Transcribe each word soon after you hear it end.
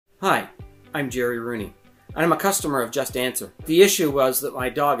Hi, I'm Gerry Rooney. I'm a customer of Just Answer. The issue was that my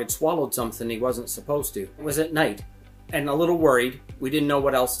dog had swallowed something he wasn't supposed to. It was at night, and a little worried. We didn't know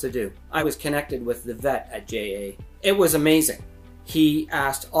what else to do. I was connected with the vet at JA. It was amazing. He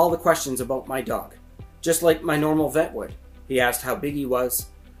asked all the questions about my dog, just like my normal vet would. He asked how big he was,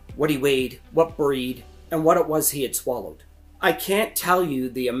 what he weighed, what breed, and what it was he had swallowed. I can't tell you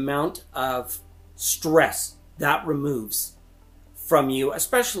the amount of stress that removes from you,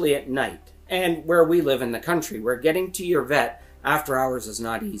 especially at night. And where we live in the country, where getting to your vet after hours is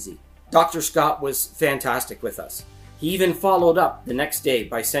not easy. Dr. Scott was fantastic with us. He even followed up the next day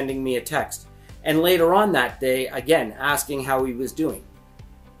by sending me a text. And later on that day, again, asking how he was doing.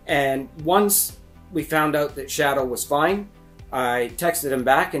 And once we found out that Shadow was fine, I texted him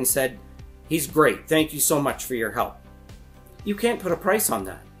back and said, "He's great. Thank you so much for your help." You can't put a price on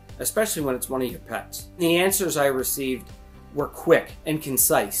that, especially when it's one of your pets. The answers I received were quick and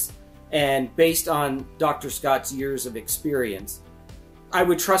concise, and based on Dr. Scott's years of experience, I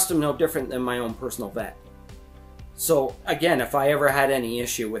would trust him no different than my own personal vet. So again, if I ever had any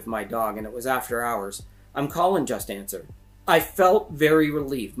issue with my dog and it was after hours, I'm calling Just Answer. I felt very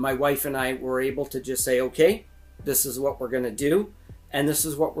relieved. My wife and I were able to just say, okay, this is what we're going to do, and this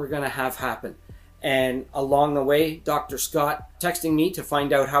is what we're going to have happen. And along the way, Dr. Scott texting me to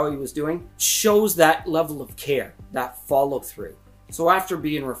find out how he was doing shows that level of care, that follow-through. So after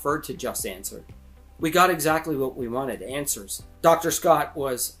being referred to Just Answer, we got exactly what we wanted, answers. Dr. Scott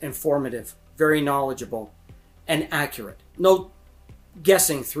was informative, very knowledgeable, and accurate. No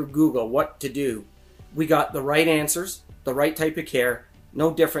guessing through Google what to do. We got the right answers, the right type of care,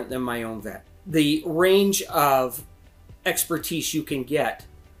 no different than my own vet. The range of expertise you can get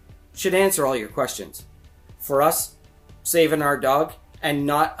should answer all your questions. For us, saving our dog and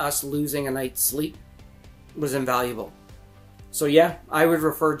not us losing a night's sleep was invaluable. So yeah, I would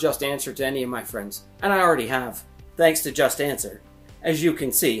refer Just Answer to any of my friends, and I already have. Thanks to Just Answer, as you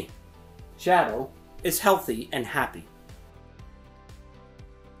can see, Shadow is healthy and happy.